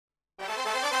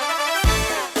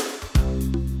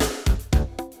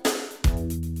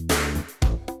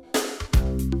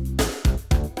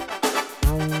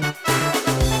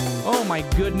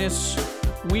my goodness,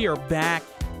 we are back.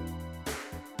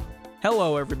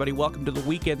 Hello, everybody. Welcome to the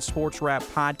Weekend Sports Wrap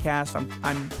podcast.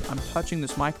 I'm touching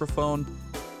this microphone.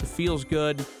 It feels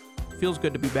good. It feels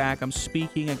good to be back. I'm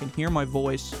speaking. I can hear my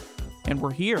voice, and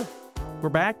we're here. We're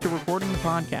back to recording the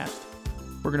podcast.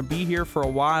 We're going to be here for a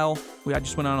while. I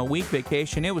just went on a week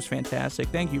vacation. It was fantastic.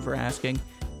 Thank you for asking.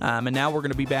 And now we're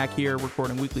going to be back here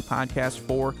recording weekly podcasts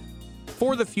for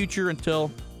the future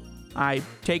until I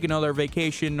take another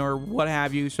vacation or what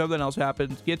have you. Something else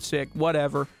happens, get sick,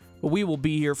 whatever. But we will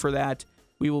be here for that.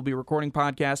 We will be recording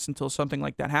podcasts until something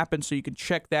like that happens. So you can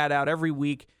check that out every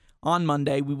week on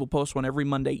Monday. We will post one every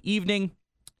Monday evening.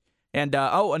 And,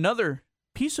 another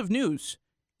piece of news.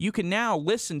 You can now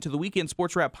listen to the Weekend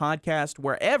Sports Wrap podcast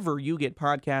wherever you get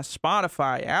podcasts.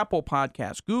 Spotify, Apple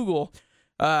Podcasts, Google,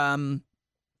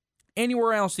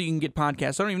 anywhere else that you can get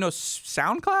podcasts. I don't even know,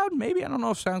 SoundCloud? Maybe? I don't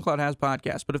know if SoundCloud has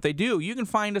podcasts. But if they do, you can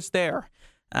find us there.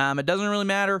 It doesn't really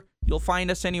matter. You'll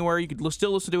find us anywhere. You could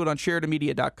still listen to it on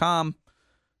SheridanMedia.com.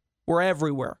 We're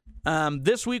everywhere.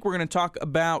 This week, we're going to talk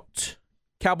about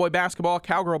Cowboy basketball,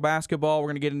 Cowgirl basketball. We're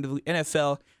going to get into the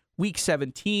NFL Week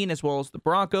 17, as well as the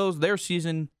Broncos. Their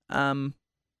season, and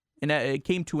it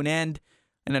came to an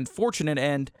unfortunate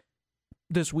end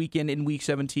this weekend in Week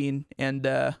 17.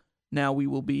 And now we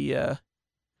will be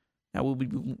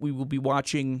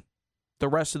watching the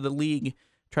rest of the league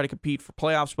try to compete for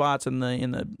playoff spots, and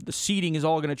the seeding is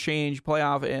all going to change.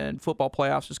 Playoff and football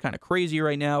playoffs is kind of crazy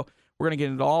right now. We're going to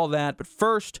get into all of that, but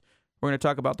first, we're going to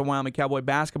talk about the Wyoming Cowboy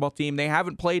basketball team. They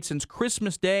haven't played since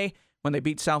Christmas Day when they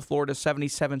beat South Florida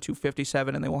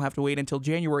 77-57, and they will have to wait until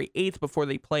January 8th before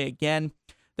they play again.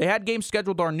 They had games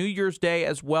scheduled on New Year's Day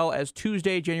as well as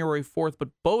Tuesday, January 4th, but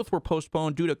both were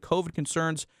postponed due to COVID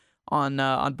concerns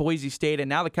on Boise State, and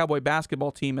now the Cowboy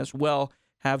basketball team as well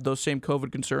have those same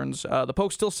COVID concerns. The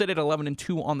Pokes still sit at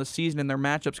 11-2 on the season, and their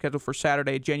matchup scheduled for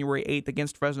Saturday, January 8th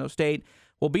against Fresno State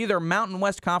will be their Mountain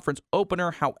West Conference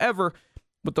opener. However,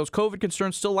 with those COVID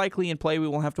concerns still likely in play, we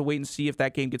will have to wait and see if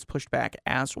that game gets pushed back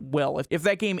as well. If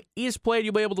that game is played,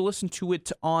 you'll be able to listen to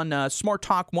it on Smart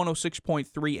Talk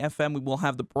 106.3 FM. We will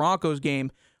have the Broncos game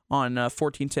on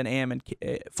 1410 AM and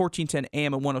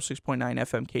 106.9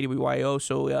 FM KWYO.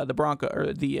 So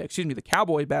the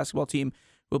Cowboy basketball team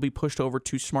will be pushed over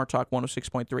to Smart Talk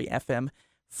 106.3 FM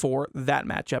for that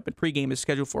matchup. And pregame is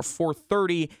scheduled for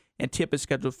 4:30, and tip is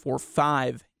scheduled for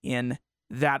 5 in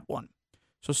that one.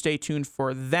 So stay tuned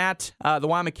for that. The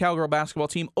Wyoming Cowgirl basketball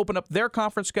team opened up their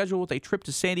conference schedule with a trip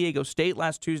to San Diego State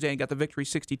last Tuesday and got the victory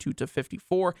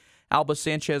 62-54. Alba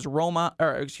Sanchez Ramos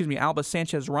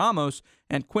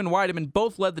and Quinn Weideman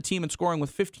both led the team in scoring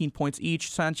with 15 points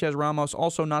each. Sanchez Ramos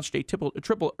also notched a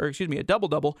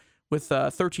double-double with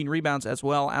 13 rebounds as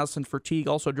well. Allison Fertigue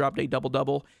also dropped a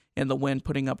double-double in the win,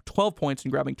 putting up 12 points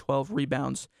and grabbing 12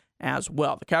 rebounds as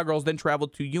well. The Cowgirls then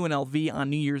traveled to UNLV on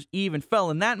New Year's Eve and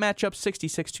fell in that matchup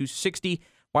 66-60.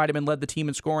 Weideman led the team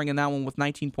in scoring in that one with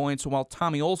 19 points, while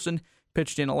Tommy Olson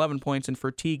pitched in 11 points and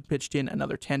Fertigue pitched in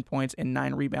another 10 points and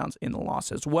 9 rebounds in the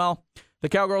loss as well. The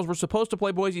Cowgirls were supposed to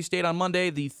play Boise State on Monday,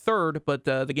 the 3rd, but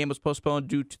the game was postponed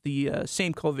due to the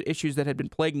same COVID issues that had been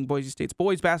plaguing Boise State's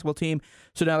boys basketball team.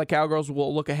 So now the Cowgirls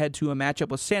will look ahead to a matchup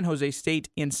with San Jose State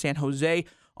in San Jose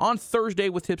on Thursday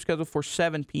with tip scheduled for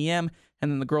 7 p.m.,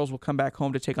 and then the girls will come back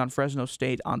home to take on Fresno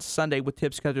State on Sunday with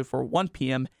tip scheduled for 1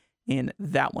 p.m. in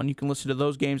that one. You can listen to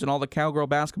those games and all the Cowgirl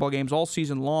basketball games all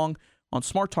season long on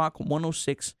Smart Talk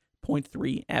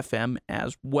 106.3 FM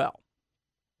as well.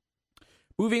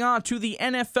 Moving on to the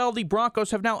NFL, the Broncos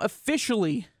have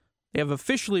officially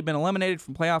been eliminated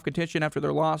from playoff contention after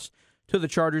their loss to the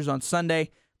Chargers on Sunday.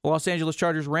 The Los Angeles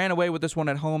Chargers ran away with this one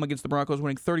at home against the Broncos,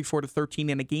 winning 34-13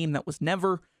 in a game that was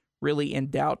never really in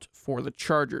doubt for the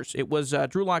Chargers. It was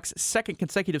Drew Lock's second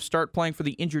consecutive start playing for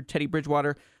the injured Teddy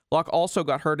Bridgewater. Lock also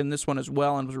got hurt in this one as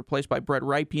well and was replaced by Brett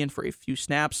Rypien for a few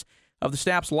snaps. Of the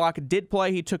snaps Lock did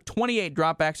play, he took 28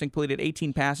 dropbacks and completed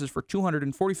 18 passes for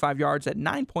 245 yards at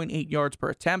 9.8 yards per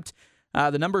attempt.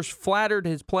 The numbers flattered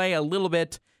his play a little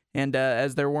bit, and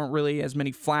as there weren't really as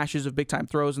many flashes of big-time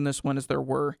throws in this one as there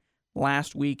were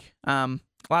last week.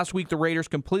 Last week, the Raiders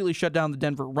completely shut down the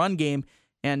Denver run game,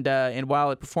 and while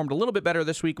it performed a little bit better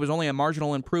this week, it was only a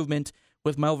marginal improvement,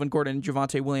 with Melvin Gordon and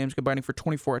Javonte Williams combining for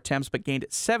 24 attempts, but gained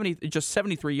just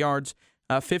 73 yards,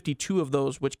 52 of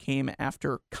those which came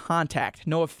after contact.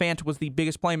 Noah Fant was the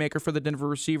biggest playmaker for the Denver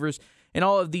receivers in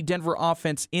all of the Denver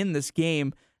offense in this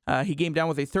game. He came down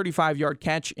with a 35-yard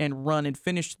catch and run and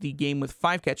finished the game with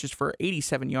 5 catches for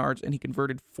 87 yards, and he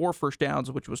converted 4 first downs,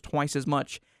 which was twice as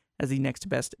much as the next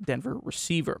best Denver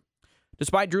receiver.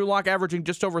 Despite Drew Lock averaging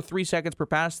just over 3 seconds per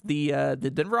pass, the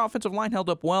Denver offensive line held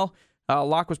up well.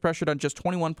 Locke was pressured on just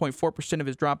 21.4% of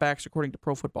his dropbacks, according to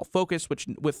Pro Football Focus, which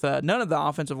with none of the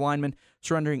offensive linemen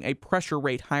surrendering a pressure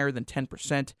rate higher than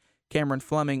 10%. Cameron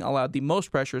Fleming allowed the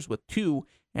most pressures with 2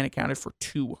 and accounted for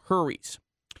 2 hurries.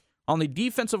 On the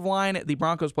defensive line, the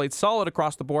Broncos played solid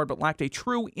across the board, but lacked a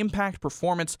true impact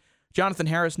performance. Jonathan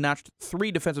Harris notched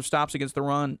 3 defensive stops against the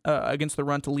run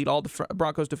to lead all the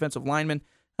Broncos defensive linemen.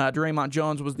 Draymond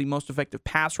Jones was the most effective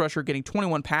pass rusher, getting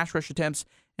 21 pass rush attempts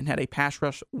and had a pass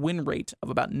rush win rate of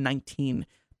about 19%.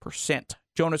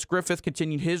 Jonas Griffith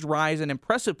continued his rise, an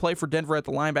impressive play for Denver at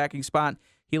the linebacking spot.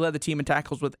 He led the team in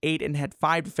tackles with 8 and had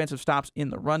 5 defensive stops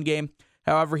in the run game.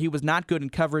 However, he was not good in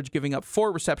coverage, giving up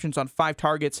 4 receptions on 5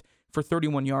 targets for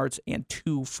 31 yards and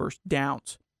 2 first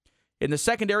downs. In the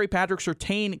secondary, Patrick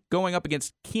Surtain going up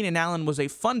against Keenan Allen was a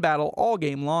fun battle all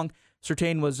game long.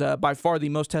 Surtain was by far the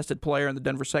most tested player in the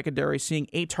Denver secondary, seeing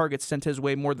 8 targets sent his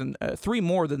way, 3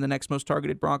 more than the next most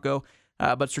targeted Bronco.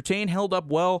 But Surtain held up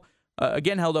well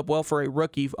for a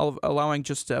rookie, allowing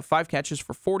just 5 catches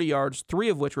for 40 yards, 3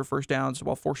 of which were first downs,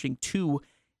 while forcing 2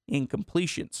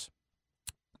 incompletions.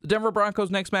 The Denver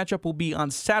Broncos' next matchup will be on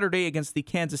Saturday against the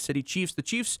Kansas City Chiefs. The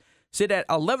Chiefs sit at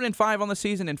 11-5 on the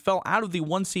season and fell out of the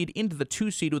 1 seed into the 2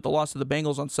 seed with the loss of the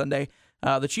Bengals on Sunday.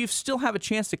 The Chiefs still have a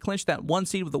chance to clinch that 1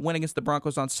 seed with a win against the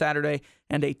Broncos on Saturday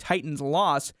and a Titans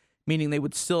loss, meaning they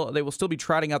will still be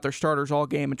trotting out their starters all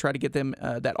game and try to get them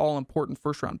that all-important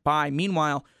first-round bye.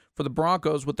 Meanwhile, for the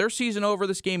Broncos, with their season over,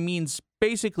 this game means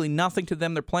basically nothing to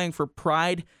them. They're playing for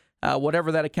pride,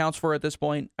 whatever that accounts for at this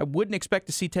point. I wouldn't expect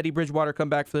to see Teddy Bridgewater come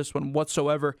back for this one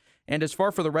whatsoever. And as far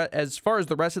as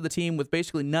the rest of the team, with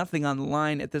basically nothing on the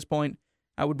line at this point,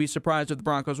 I would be surprised if the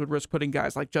Broncos would risk putting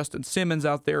guys like Justin Simmons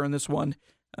out there in this one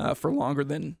for longer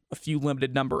than a few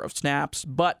limited number of snaps.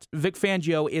 But Vic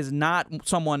Fangio is not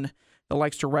someone that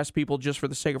likes to rest people just for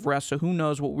the sake of rest, so who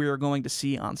knows what we are going to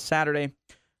see on Saturday.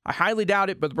 I highly doubt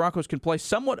it, but the Broncos can play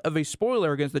somewhat of a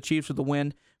spoiler against the Chiefs with the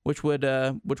win, which would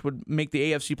make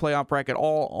the AFC playoff bracket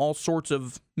all sorts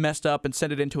of messed up and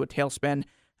send it into a tailspin.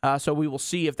 So we will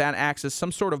see if that acts as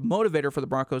some sort of motivator for the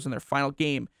Broncos in their final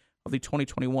game of the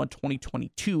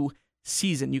 2021-2022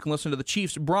 season. You can listen to the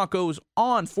Chiefs Broncos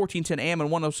on 1410 AM and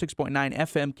 106.9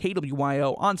 FM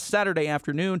KWYO on Saturday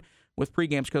afternoon, with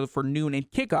pregame scheduled for noon and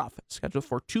kickoff scheduled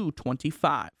for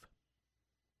 2:25.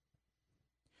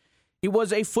 It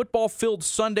was a football-filled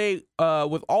Sunday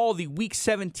with all the Week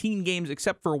 17 games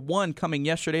except for one coming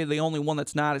yesterday. The only one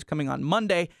that's not is coming on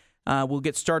Monday. We'll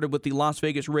get started with the Las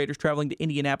Vegas Raiders traveling to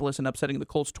Indianapolis and upsetting the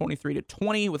Colts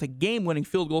 23-20 with a game-winning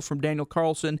field goal from Daniel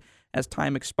Carlson as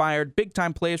time expired.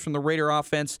 Big-time plays from the Raider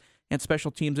offense and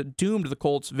special teams that doomed the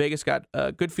Colts. Vegas got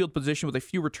good field position with a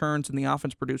few returns, and the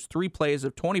offense produced 3 plays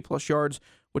of 20-plus yards,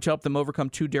 which helped them overcome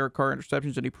 2 Derek Carr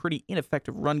interceptions and a pretty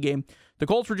ineffective run game. The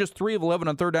Colts were just 3 of 11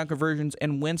 on third down conversions,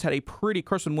 and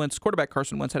quarterback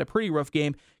Carson Wentz had a pretty rough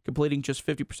game, completing just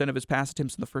 50% of his pass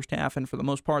attempts in the first half, and for the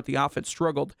most part, the offense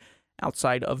struggled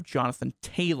outside of Jonathan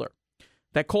Taylor.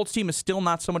 That Colts team is still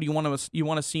not somebody you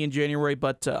want to see in January,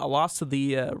 but a loss to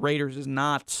the Raiders is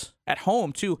not at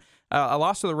home, too. A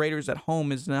loss to the Raiders at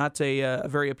home is not a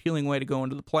very appealing way to go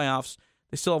into the playoffs.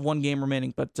 They still have 1 game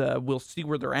remaining, but we'll see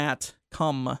where they're at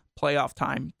come playoff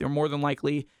time. They're more than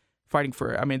likely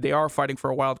they are fighting for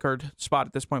a wild card spot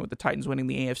at this point, with the Titans winning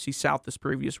the AFC South this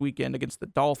previous weekend against the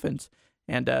Dolphins.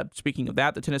 And speaking of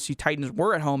that, the Tennessee Titans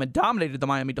were at home and dominated the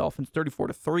Miami Dolphins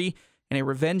 34-3 in a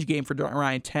revenge game for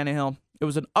Ryan Tannehill. It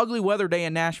was an ugly weather day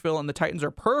in Nashville, and the Titans are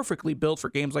perfectly built for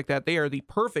games like that. They are the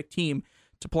perfect team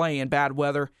to play in bad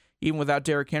weather. Even without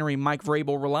Derrick Henry, Mike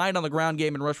Vrabel relied on the ground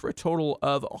game and rushed for a total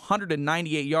of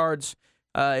 198 yards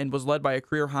and was led by a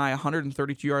career-high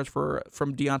 132 yards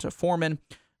from Deonta Foreman.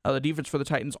 The defense for the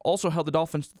Titans also held the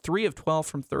Dolphins to 3 of 12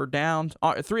 from third downs,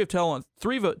 3 of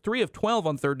 12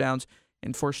 on third downs,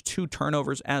 and forced 2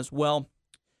 turnovers as well.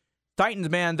 Titans,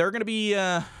 man, they're going to be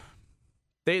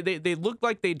they looked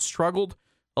like they'd struggled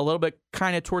a little bit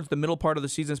kind of towards the middle part of the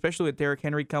season, especially with Derrick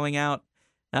Henry coming out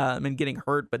and getting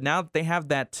hurt. But now that they have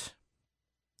that,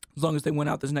 as long as they win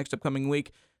out this next upcoming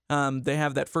week, they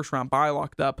have that first-round bye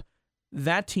locked up.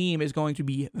 That team is going to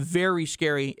be very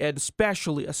scary, and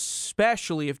especially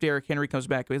if Derrick Henry comes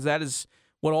back, because that is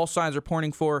what all signs are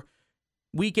pointing for.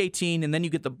 Week 18, and then you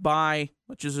get the bye,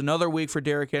 which is another week for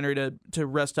Derrick Henry to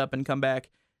rest up and come back,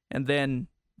 and then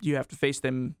you have to face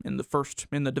them in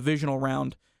the divisional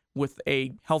round with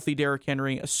a healthy Derrick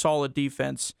Henry, a solid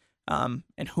defense, and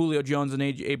Julio Jones and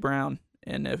A.J. Brown.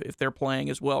 And if they're playing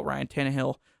as well, Ryan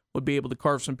Tannehill would be able to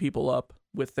carve some people up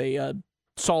with a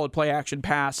solid play-action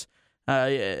pass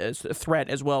threat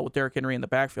as well with Derrick Henry in the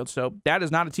backfield. So that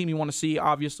is not a team you want to see,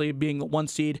 obviously, being the 1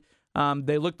 seed.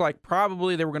 They looked like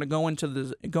probably they were going to go into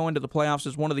the playoffs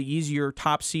as one of the easier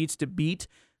top seeds to beat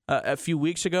a few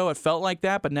weeks ago. It felt like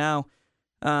that, but now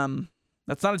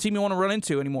that's not a team you want to run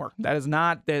into anymore. That is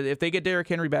not, if they get Derrick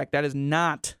Henry back, that is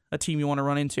not a team you want to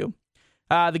run into.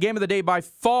 The game of the day by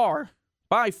far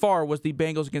was the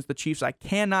Bengals against the Chiefs. I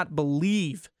cannot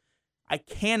believe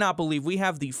we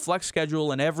have the flex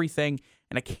schedule and everything,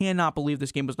 and I cannot believe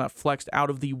this game was not flexed out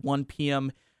of the 1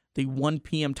 p.m.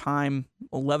 time,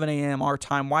 11 a.m. our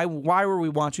time. Why were we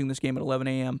watching this game at 11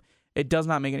 a.m.? It does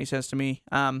not make any sense to me.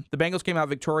 The Bengals came out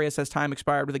victorious as time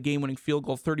expired with a game-winning field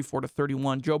goal,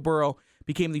 34-31. Joe Burrow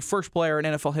became the first player in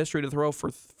NFL history to throw for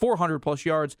 400-plus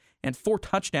yards and 4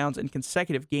 touchdowns in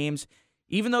consecutive games.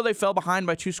 Even though they fell behind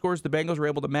by 2 scores, the Bengals were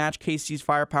able to match KC's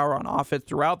firepower on offense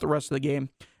throughout the rest of the game,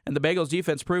 and the Bengals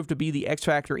defense proved to be the X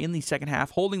factor in the second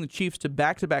half, holding the Chiefs to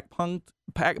back-to-back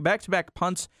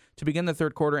punts to begin the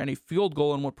third quarter and a field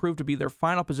goal in what proved to be their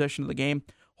final possession of the game,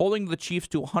 holding the Chiefs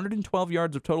to 112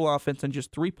 yards of total offense and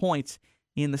just 3 points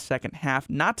in the second half.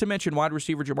 Not to mention wide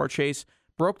receiver Jamar Chase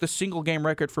broke the single-game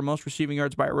record for most receiving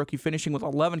yards by a rookie, finishing with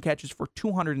 11 catches for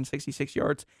 266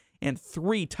 yards and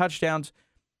 3 touchdowns.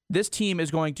 This team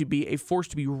is going to be a force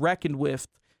to be reckoned with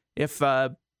if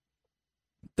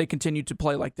they continue to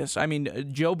play like this. I mean,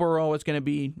 Joe Burrow is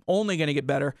only going to get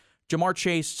better. Jamar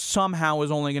Chase somehow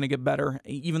is only going to get better,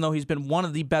 even though he's been one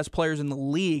of the best players in the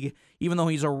league. Even though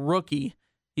he's a rookie,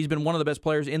 he's been one of the best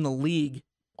players in the league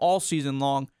all season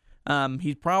long.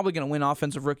 He's probably going to win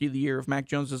Offensive Rookie of the Year if Mac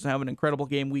Jones doesn't have an incredible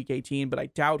game Week 18, but I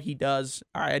doubt he does.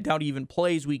 I doubt he even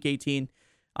plays Week 18.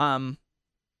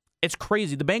 It's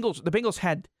crazy. The Bengals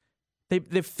had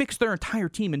they fixed their entire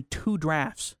team in 2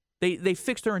 drafts. They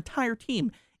fixed their entire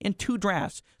team in 2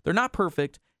 drafts. They're not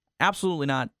perfect. Absolutely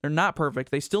not. They're not perfect.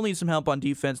 They still need some help on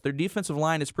defense. Their defensive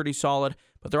line is pretty solid,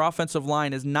 but their offensive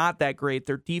line is not that great.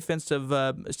 Their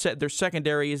their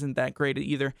secondary isn't that great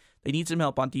either. They need some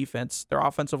help on defense. Their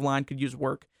offensive line could use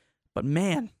work. But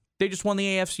man, they just won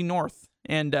the AFC North,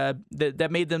 and that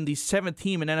made them the 7th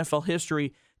team in NFL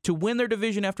history to win their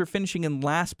division after finishing in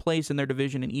last place in their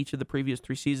division in each of the previous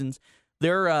 3 seasons.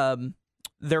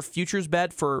 Their futures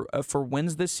bet for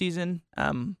wins this season,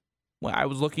 when I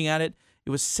was looking at it, it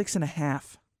was 6.5.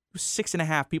 It was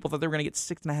 6.5. People thought they were going to get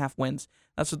 6.5 wins.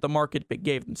 That's what the market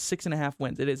gave them, 6.5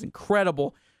 wins. It is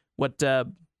incredible what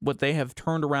they have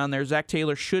turned around there. Zach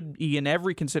Taylor should be in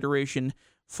every consideration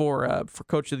for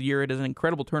Coach of the Year. It is an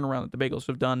incredible turnaround that the Bengals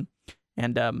have done,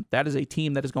 and that is a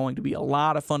team that is going to be a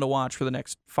lot of fun to watch for the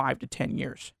next 5 to 10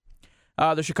 years.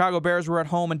 The Chicago Bears were at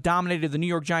home and dominated the New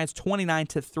York Giants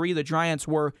 29-3. The Giants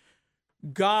were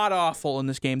god-awful in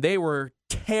this game. They were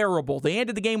terrible. They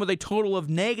ended the game with a total of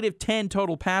 -10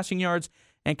 total passing yards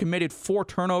and committed 4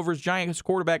 turnovers. Giants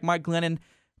quarterback Mike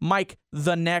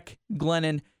the Neck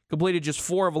Glennon completed just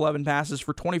 4 of 11 passes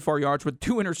for 24 yards with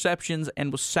 2 interceptions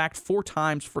and was sacked 4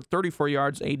 times for 34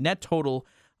 yards, a net total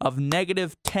of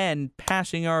 -10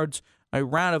 passing yards. A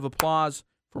round of applause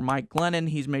for Mike Glennon.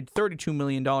 He's made $32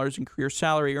 million in career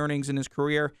salary earnings in his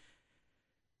career.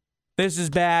 This is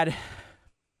bad.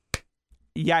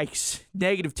 Yikes.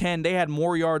 -10. They had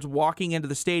more yards walking into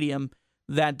the stadium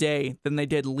that day than they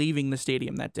did leaving the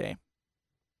stadium that day.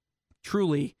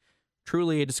 Truly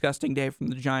a disgusting day from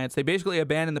the Giants. They basically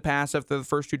abandoned the pass after the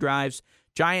first 2 drives.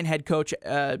 Giant head coach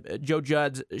Joe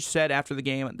Judge said after the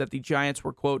game that the Giants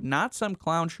were, quote, not some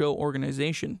clown show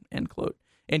organization, end quote.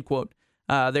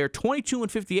 They're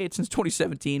 22-58 since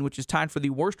 2017, which is tied for the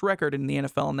worst record in the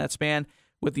NFL in that span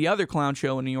with the other clown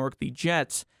show in New York, the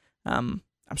Jets.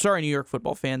 I'm sorry, New York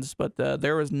football fans, but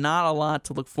there is not a lot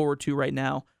to look forward to right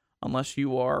now unless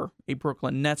you are a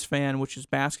Brooklyn Nets fan, which is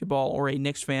basketball, or a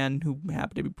Knicks fan who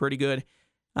happen to be pretty good.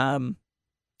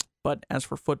 But as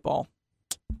for football,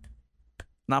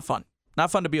 not fun.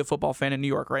 Not fun to be a football fan in New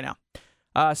York right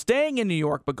now. Staying in New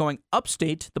York, but going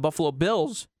upstate, the Buffalo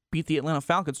Bills beat the Atlanta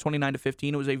Falcons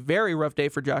 29-15. It was a very rough day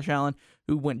for Josh Allen,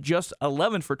 who went just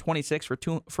 11 for 26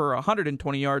 for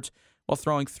 120 yards while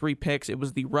throwing 3 picks. It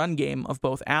was the run game of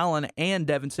both Allen and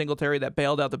Devin Singletary that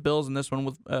bailed out the Bills in this one,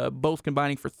 with both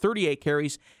combining for 38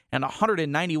 carries and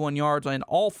 191 yards and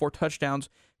all 4 touchdowns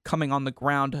coming on the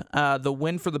ground. The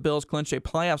win for the Bills clinched a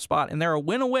playoff spot, and they're a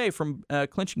win away from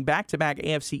clinching back-to-back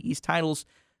AFC East titles.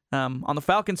 On the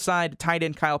Falcons side, tight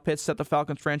end Kyle Pitts set the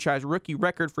Falcons franchise rookie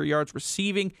record for yards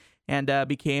receiving and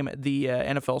became the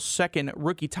NFL's second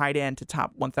rookie tight end to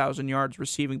top 1,000 yards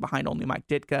receiving behind only Mike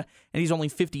Ditka. And he's only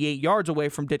 58 yards away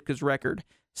from Ditka's record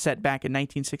set back in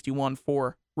 1961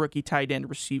 for rookie tight end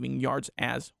receiving yards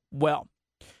as well.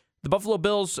 The Buffalo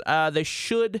Bills, they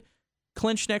should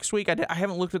clinch next week. I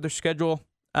haven't looked at their schedule.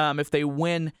 If they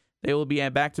win They will be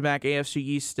back-to-back AFC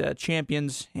East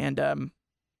champions, and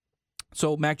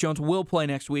so Mac Jones will play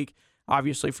next week,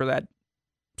 obviously, for that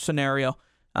scenario.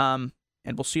 And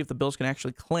we'll see if the Bills can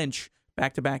actually clinch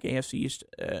back-to-back AFC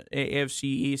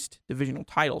East divisional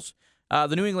titles.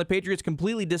 The New England Patriots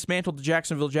completely dismantled the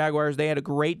Jacksonville Jaguars. They had a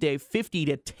great day,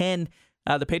 50-10.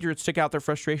 The Patriots took out their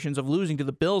frustrations of losing to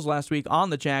the Bills last week on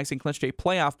the Jags and clinched a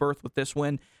playoff berth with this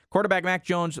win. Quarterback Mac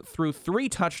Jones threw 3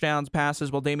 touchdowns passes,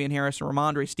 while Damian Harris and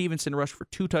Ramondre Stevenson rushed for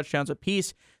 2 touchdowns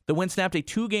apiece. The win snapped a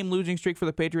 2-game losing streak for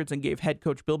the Patriots and gave head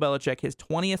coach Bill Belichick his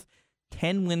 20th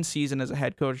 10-win season as a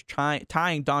head coach,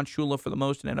 tying Don Shula for the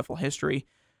most in NFL history.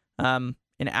 An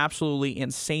absolutely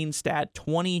insane stat,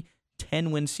 20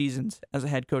 10-win seasons as a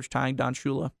head coach, tying Don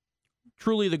Shula.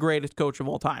 Truly the greatest coach of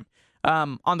all time.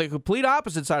 On the complete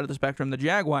opposite side of the spectrum, the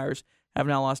Jaguars have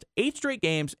now lost 8 straight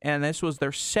games, and this was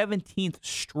their 17th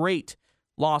straight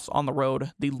loss on the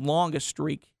road, the longest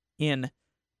streak in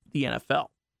the NFL.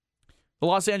 The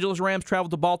Los Angeles Rams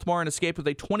traveled to Baltimore and escaped with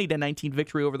a 20-19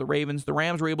 victory over the Ravens. The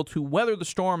Rams were able to weather the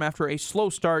storm after a slow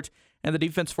start, and the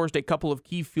defense forced a couple of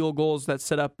key field goals that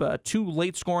set up 2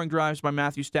 late scoring drives by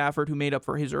Matthew Stafford, who made up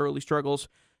for his early struggles.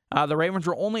 The Ravens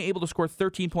were only able to score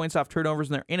 13 points off turnovers,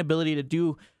 and their inability to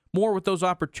do more with those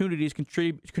opportunities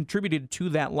contributed to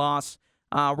that loss.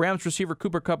 Rams receiver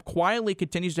Cooper Kupp quietly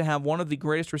continues to have one of the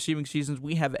greatest receiving seasons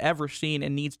we have ever seen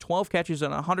and needs 12 catches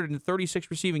and 136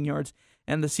 receiving yards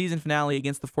and the season finale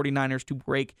against the 49ers to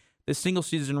break the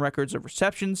single-season records of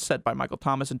receptions set by Michael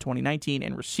Thomas in 2019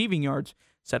 and receiving yards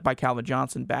set by Calvin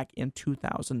Johnson back in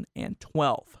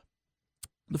 2012.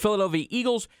 The Philadelphia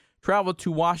Eagles traveled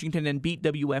to Washington and beat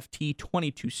WFT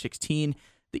 22-16.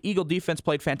 The Eagle defense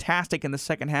played fantastic in the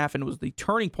second half and was the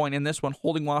turning point in this one,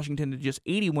 holding Washington to just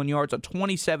 81 yards on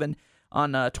 27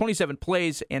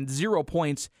 plays and 0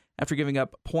 points after giving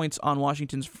up points on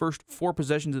Washington's first 4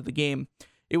 possessions of the game.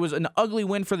 It was an ugly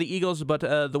win for the Eagles, but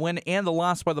the win and the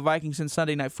loss by the Vikings in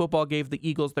Sunday Night Football gave the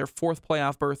Eagles their 4th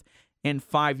playoff berth in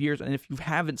 5 years. And if you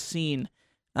haven't seen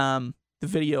the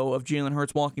video of Jalen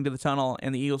Hurts walking to the tunnel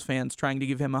and the Eagles fans trying to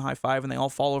give him a high five and they all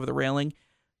fall over the railing,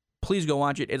 please go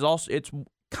watch it.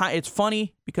 It's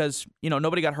funny because,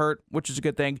 nobody got hurt, which is a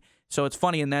good thing. So it's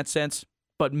funny in that sense.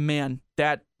 But man,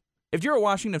 if you're a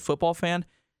Washington football fan,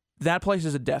 that place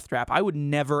is a death trap. I would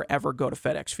never, ever go to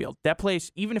FedEx Field. That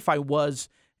place, even if I was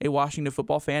a Washington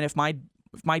football fan, if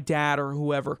my dad or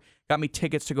whoever got me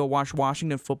tickets to go watch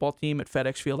Washington football team at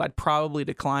FedEx Field, I'd probably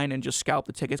decline and just scalp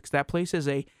the tickets because that place is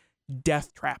a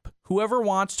death trap. Whoever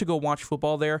wants to go watch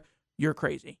football there, you're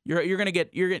crazy. You're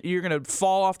gonna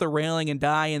fall off the railing and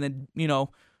die, and then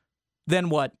then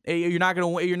what? You're not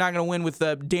gonna win with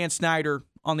Dan Snyder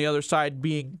on the other side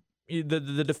being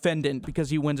the defendant because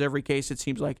he wins every case. It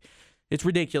seems like it's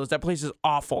ridiculous. That place is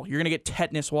awful. You're gonna get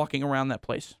tetanus walking around that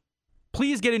place.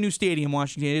 Please get a new stadium,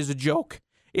 Washington. It is a joke.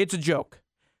 It's a joke.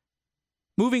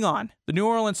 Moving on, the New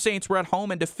Orleans Saints were at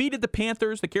home and defeated the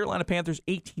Carolina Panthers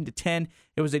 18-10.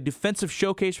 It was a defensive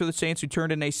showcase for the Saints, who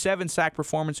turned in a 7-sack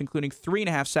performance, including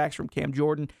 3.5 sacks from Cam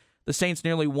Jordan. The Saints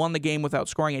nearly won the game without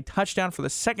scoring a touchdown for the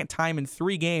second time in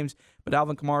 3 games, but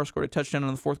Alvin Kamara scored a touchdown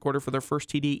in the 4th quarter for their first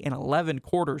TD in 11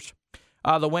 quarters.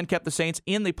 The win kept the Saints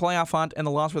in the playoff hunt, and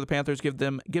the loss for the Panthers gives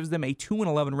them a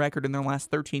 2-11 record in their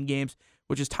last 13 games,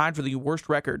 which is tied for the worst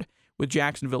record with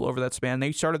Jacksonville over that span.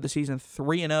 They started the season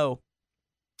 3-0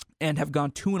 and have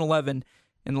gone 2-11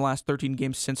 in the last 13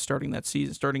 games since starting that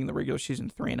season, starting the regular season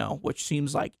 3-0, which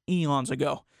seems like eons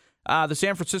ago. The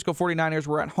San Francisco 49ers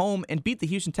were at home and beat the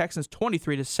Houston Texans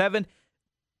 23-7.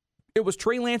 It was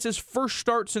Trey Lance's first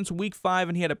start since Week 5,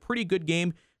 and he had a pretty good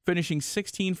game, finishing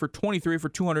 16 for 23 for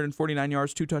 249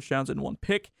 yards, 2 touchdowns, and 1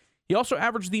 pick. He also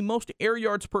averaged the most air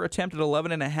yards per attempt at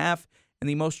 11.5 and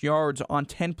the most yards on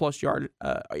 10-plus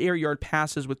air yard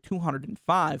passes with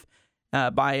 205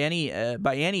 by any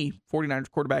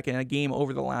 49ers quarterback in a game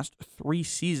over the last 3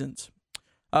 seasons.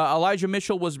 Elijah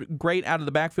Mitchell was great out of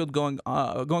the backfield, going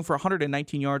for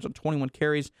 119 yards on 21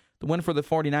 carries. The win for the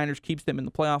 49ers keeps them in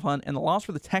the playoff hunt, and the loss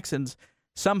for the Texans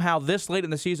somehow this late in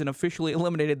the season officially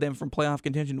eliminated them from playoff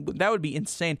contention. That would be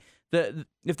insane.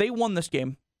 If they won this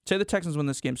game, say the Texans win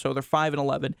this game, so they're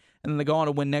 5-11, and then they go on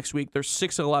to win next week, they're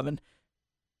 6-11.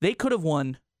 They could have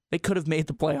won. They could have made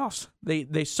the playoffs.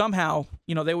 They somehow,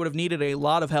 they would have needed a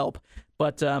lot of help,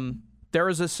 but there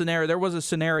was a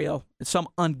scenario, some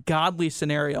ungodly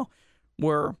scenario,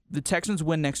 where the Texans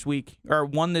win next week, or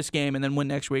won this game and then win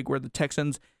next week, where the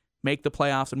Texans make the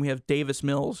playoffs and we have Davis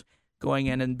Mills going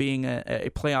in and being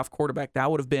a playoff quarterback. That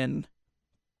would have been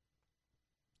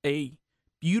a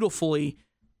beautifully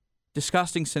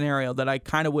disgusting scenario that I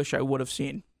kind of wish I would have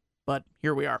seen. But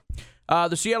here we are.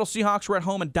 The Seattle Seahawks were at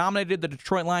home and dominated the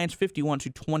Detroit Lions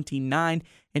 51-29.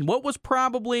 And what was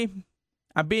probably,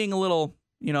 I'm being a little,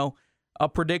 a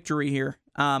predictory here.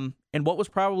 And what was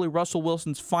probably Russell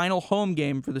Wilson's final home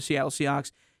game for the Seattle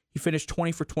Seahawks. He finished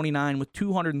 20 for 29 with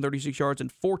 236 yards and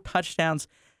 4 touchdowns.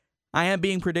 I am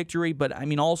being predictory, but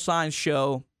all signs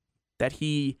show that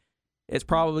he is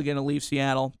probably going to leave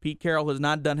Seattle. Pete Carroll has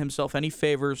not done himself any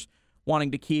favors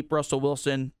wanting to keep Russell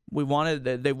Wilson. They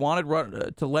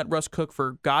wanted to let Russ cook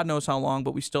for God knows how long,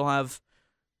 but we still have,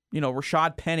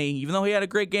 Rashad Penny, even though he had a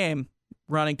great game,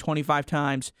 running 25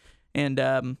 times,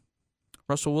 and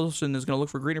Russell Wilson is going to look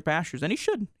for greener pastures, and he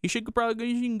should. He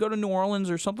can go to New Orleans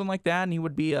or something like that, and he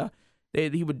would be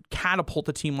he would catapult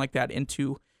a team like that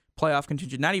into playoff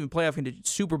contention. Not even playoff contention,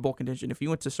 Super Bowl contention. If he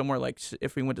went to somewhere like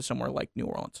New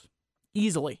Orleans,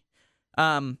 easily.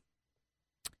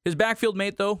 His backfield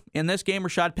mate, though, in this game,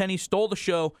 Rashad Penny stole the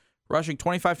show, rushing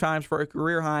 25 times for a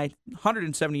career-high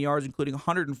 170 yards, including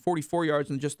 144 yards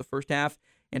in just the first half,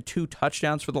 and 2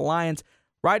 touchdowns for the Lions.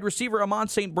 Wide receiver Amon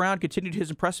St. Brown continued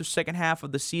his impressive second half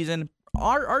of the season.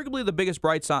 Arguably the biggest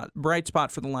bright spot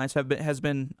for the Lions has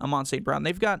been Amon St. Brown.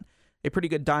 They've got a pretty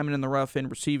good diamond in the rough in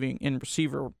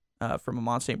receiver from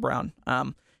Amon St. Brown.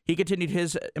 He continued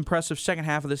his impressive second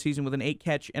half of the season with an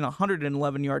 8-catch and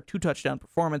 111-yard 2-touchdown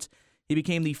performance. He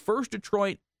became the first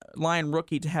Detroit Lion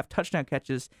rookie to have touchdown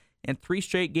catches in 3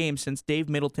 straight games since Dave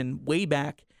Middleton way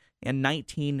back in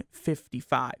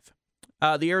 1955.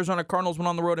 The Arizona Cardinals went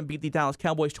on the road and beat the Dallas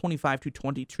Cowboys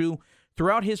 25-22.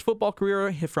 Throughout his football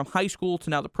career, from high school to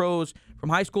now the pros, from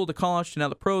high school to college to now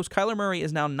the pros, Kyler Murray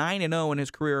is now 9-0 in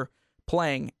his career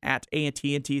playing at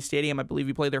AT&T Stadium. I believe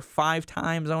he played there 5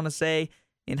 times, I want to say,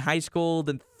 in high school,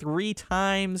 then 3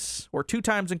 times or 2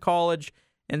 times in college,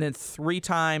 and then 3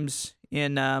 times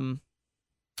in the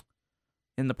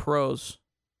pros.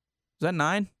 Is that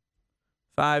 9?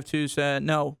 5, 2, 7,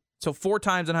 no. So 4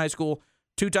 times in high school,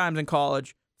 2 times in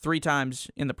college, 3 times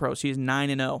in the pros. He is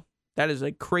 9-0. That is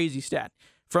a crazy stat.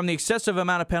 From the excessive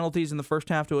amount of penalties in the first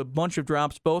half to a bunch of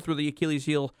drops, both were the Achilles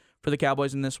heel for the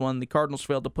Cowboys in this one. The Cardinals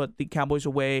failed to put the Cowboys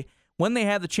away when they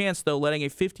had the chance, though, letting a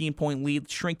 15-point lead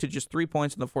shrink to just 3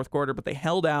 points in the fourth quarter, but they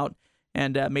held out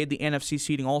and made the NFC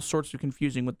seeding all sorts of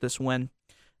confusing with this win.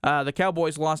 The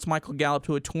Cowboys lost Michael Gallup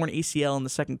to a torn ACL in the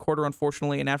second quarter,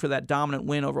 unfortunately, and after that dominant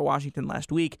win over Washington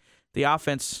last week, the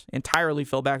offense entirely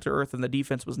fell back to earth, and the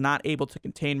defense was not able to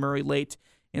contain Murray late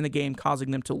in the game,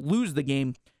 causing them to lose the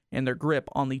game and their grip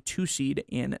on the 2 seed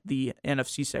in the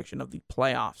NFC section of the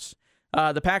playoffs.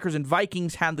 The Packers and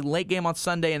Vikings had the late game on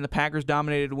Sunday, and the Packers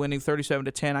dominated, winning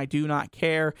 37-10. I do not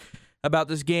care about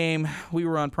this game. We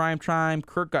were on prime time.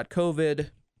 Kirk got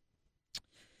COVID.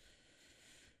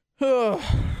 Well,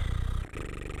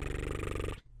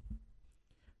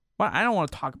 I don't want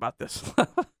to talk about this.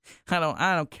 I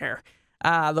don't care.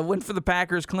 The win for the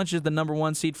Packers clinches the number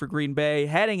 1 seed for Green Bay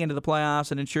heading into the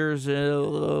playoffs and ensures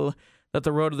that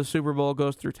the road to the Super Bowl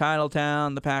goes through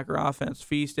Titletown. The Packer offense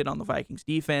feasted on the Vikings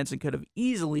defense and could have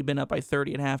easily been up by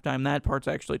 30 at halftime. That part's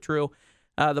actually true.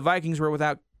 The Vikings were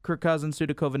without Kirk Cousins due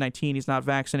to COVID-19. He's not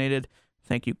vaccinated.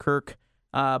 Thank you, Kirk.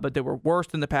 But they were worse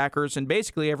than the Packers in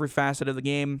basically every facet of the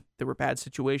game. They were bad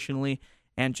situationally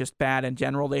and just bad in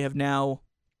general. They have now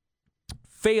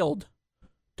failed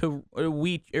to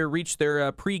reach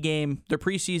their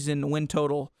preseason win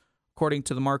total, according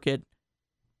to the market,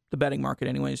 the betting market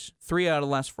anyways. 3 out of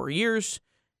the last 4 years,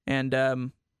 and I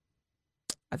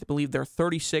believe they're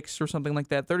 36 or something like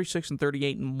that, 36 and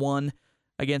 38-1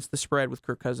 against the spread with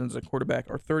Kirk Cousins at quarterback,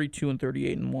 or 32 and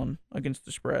 38-1 against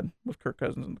the spread with Kirk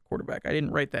Cousins and the quarterback. I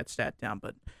didn't write that stat down,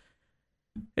 but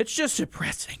it's just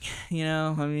depressing,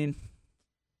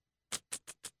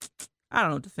 I don't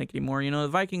know what to think anymore. The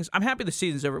Vikings, I'm happy the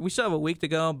season's over. We still have a week to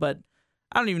go, but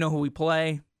I don't even know who we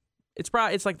play. It's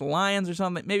like the Lions or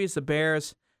something. Maybe it's the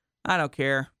Bears. I don't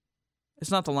care. It's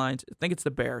not the Lions. I think it's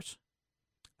the Bears.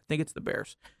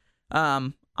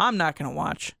 I'm not going to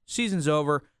watch. Season's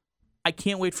over. I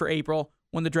can't wait for April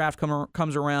when the draft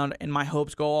comes around and my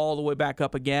hopes go all the way back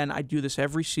up again. I do this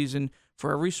every season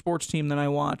for every sports team that I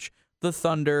watch. The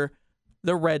Thunder,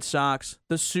 the Red Sox,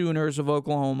 the Sooners of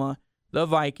Oklahoma, the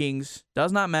Vikings.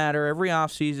 Does not matter. Every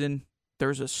offseason,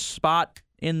 there's a spot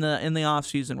in the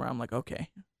offseason where I'm like, okay,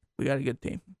 we got a good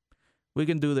team. We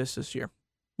can do this year.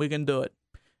 We can do it.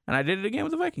 And I did it again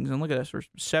with the Vikings, and look at us. We're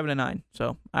 7-9,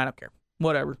 so I don't care.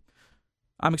 Whatever.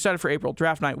 I'm excited for April.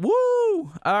 Draft night. Woo!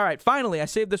 Woo! All right, finally, I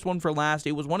saved this one for last.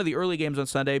 It was one of the early games on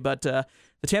Sunday, but the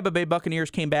Tampa Bay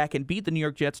Buccaneers came back and beat the New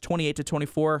York Jets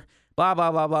 28-24. Blah,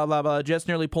 blah, blah, blah, blah, blah. Jets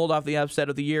nearly pulled off the upset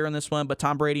of the year in this one, but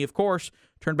Tom Brady, of course,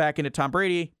 turned back into Tom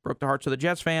Brady, broke the hearts of the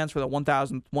Jets fans for the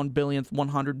 1,000th, 1 billionth,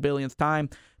 100 billionth time.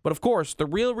 But, of course, the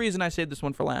real reason I saved this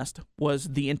one for last was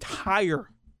the entire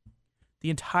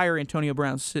Antonio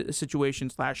Brown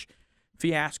situation /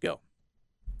 fiasco.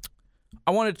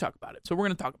 I wanted to talk about it, so we're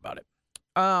going to talk about it.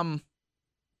 So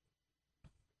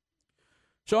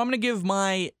I'm going to give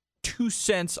my 2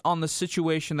 cents on the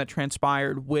situation that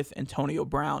transpired with Antonio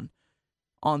Brown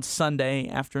on Sunday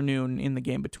afternoon in the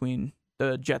game between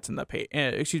the Jets and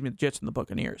the Jets and the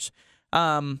Buccaneers.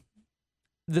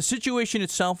 The situation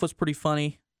itself was pretty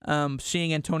funny.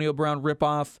 Seeing Antonio Brown rip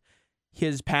off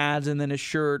his pads and then his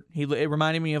shirt, it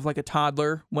reminded me of like a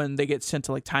toddler when they get sent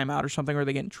to like timeout or something, or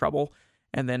they get in trouble.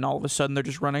 And then all of a sudden they're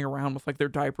just running around with like their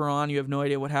diaper on. You have no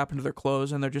idea what happened to their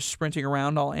clothes, and they're just sprinting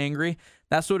around all angry.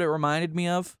 That's what it reminded me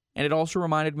of. And it also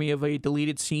reminded me of a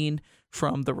deleted scene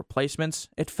from The Replacements.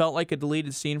 It felt like a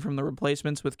deleted scene from The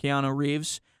Replacements with Keanu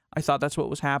Reeves. I thought that's what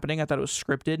was happening. I thought it was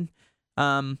scripted.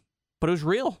 But it was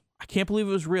real. I can't believe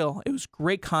it was real. It was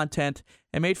great content.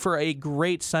 It made for a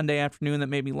great Sunday afternoon that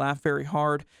made me laugh very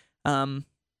hard.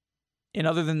 And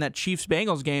other than that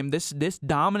Chiefs-Bengals game, this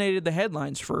dominated the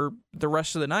headlines for the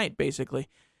rest of the night, basically.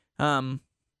 For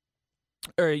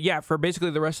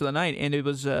basically the rest of the night. And it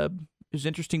was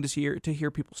interesting to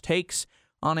hear people's takes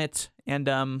on it.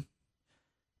 And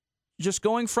just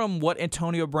going from what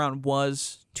Antonio Brown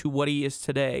was to what he is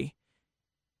today,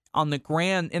 in the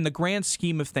grand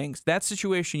scheme of things, that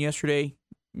situation yesterday,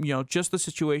 just the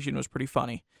situation was pretty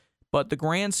funny. But the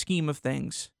grand scheme of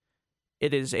things,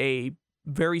 it is a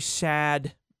very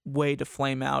sad way to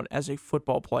flame out as a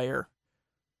football player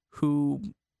who,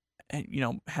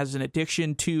 has an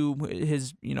addiction to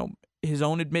his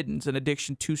own admittance, an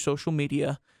addiction to social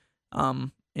media,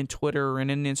 in Twitter and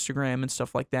in Instagram and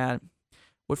stuff like that.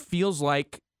 What feels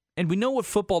like, and we know what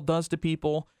football does to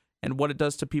people and what it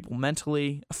does to people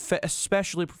mentally,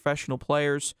 especially professional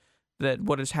players, that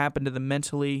what has happened to them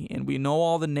mentally, and we know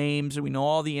all the names and we know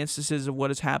all the instances of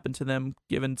what has happened to them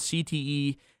given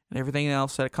CTE and everything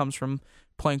else that comes from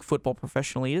playing football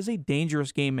professionally. It is a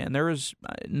dangerous game, man. There is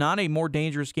not a more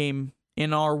dangerous game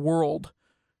in our world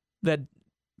that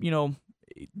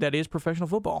is professional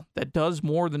football, that does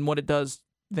more than what it does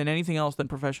than anything else than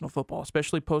professional football,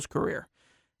 especially post-career.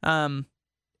 And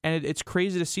it's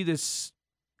crazy to see this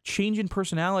change in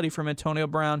personality from Antonio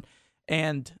Brown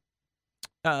and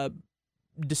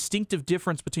distinctive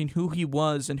difference between who he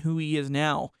was and who he is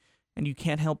now. And you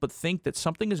can't help but think that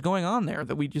something is going on there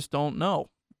that we just don't know.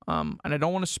 And I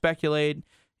don't want to speculate.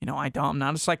 I'm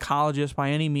not a psychologist by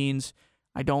any means.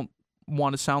 I don't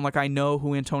want to sound like I know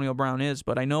who Antonio Brown is,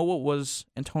 but I know what was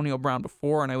Antonio Brown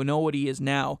before, and I know what he is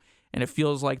now, and it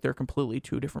feels like they're completely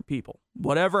two different people.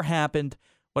 Whatever happened,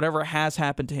 whatever has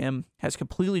happened to him has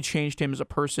completely changed him as a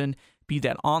person, be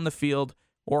that on the field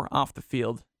or off the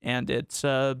field. And it's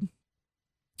a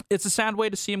sad way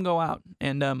to see him go out.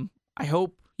 And I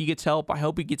hope he gets help. I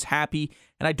hope he gets happy.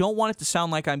 And I don't want it to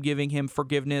sound like I'm giving him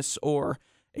forgiveness or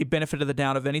a benefit of the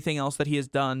doubt of anything else that he has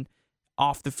done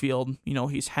off the field.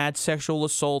 He's had sexual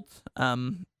assault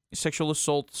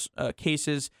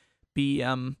cases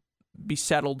be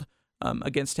settled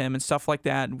against him and stuff like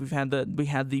that. We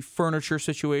had the furniture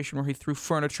situation where he threw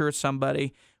furniture at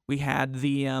somebody. We had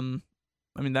that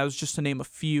was just to name a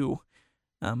few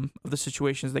of the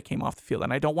situations that came off the field.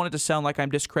 And I don't want it to sound like I'm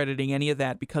discrediting any of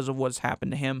that because of what's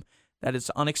happened to him. That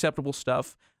is unacceptable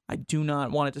stuff. I do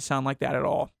not want it to sound like that at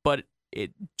all. But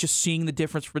just seeing the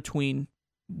difference between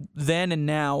then and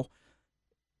now,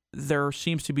 there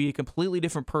seems to be a completely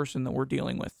different person that we're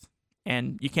dealing with.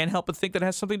 And you can't help but think that it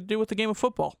has something to do with the game of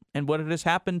football and what has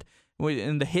happened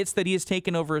and the hits that he has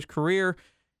taken over his career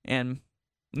and,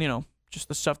 just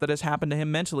the stuff that has happened to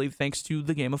him mentally thanks to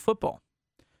the game of football.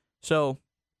 So,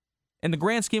 in the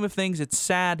grand scheme of things, it's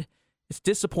sad. It's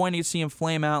disappointing to see him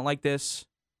flame out like this.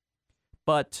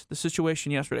 But the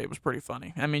situation yesterday was pretty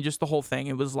funny. I mean, just the whole thing.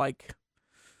 It was like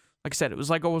I said, it was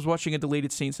like I was watching a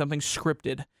deleted scene, something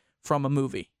scripted from a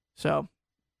movie. So,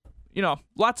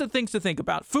 lots of things to think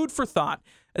about. Food for thought.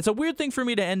 It's a weird thing for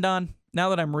me to end on now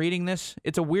that I'm reading this.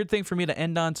 It's a weird thing for me to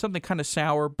end on, something kind of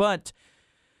sour. But,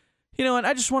 and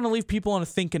I just want to leave people on a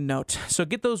thinking note. So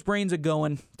get those brains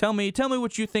a-going. Tell me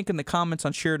what you think in the comments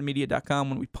on sharedmedia.com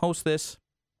when we post this.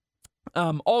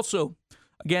 Also,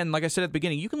 again, like I said at the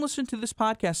beginning, you can listen to this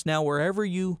podcast now wherever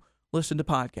you listen to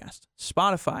podcasts.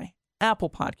 Spotify, Apple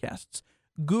Podcasts,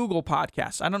 Google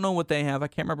Podcasts. I don't know what they have. I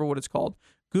can't remember what it's called.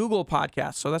 Google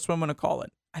Podcasts. So that's what I'm going to call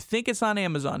it. I think it's on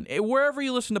Amazon. Wherever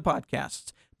you listen to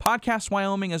podcasts. Podcast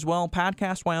Wyoming as well.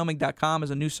 PodcastWyoming.com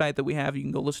is a new site that we have. You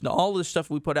can go listen to all of the stuff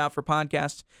we put out for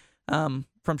podcasts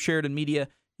from Sheridan Media.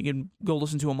 You can go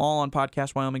listen to them all on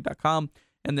PodcastWyoming.com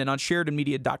and then on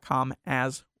SheridanMedia.com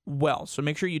as well. So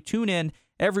make sure you tune in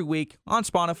every week on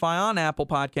Spotify, on Apple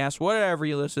Podcasts, wherever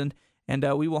you listen, and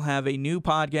we will have a new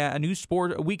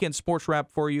podcast, a weekend sports wrap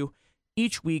for you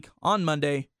each week on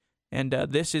Monday. And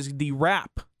this is the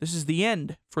wrap. This is the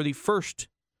end for the first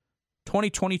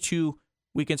 2022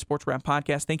 Weekend Sports Wrap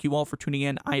podcast. Thank you all for tuning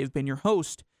in. I have been your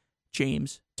host,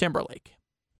 James Timberlake.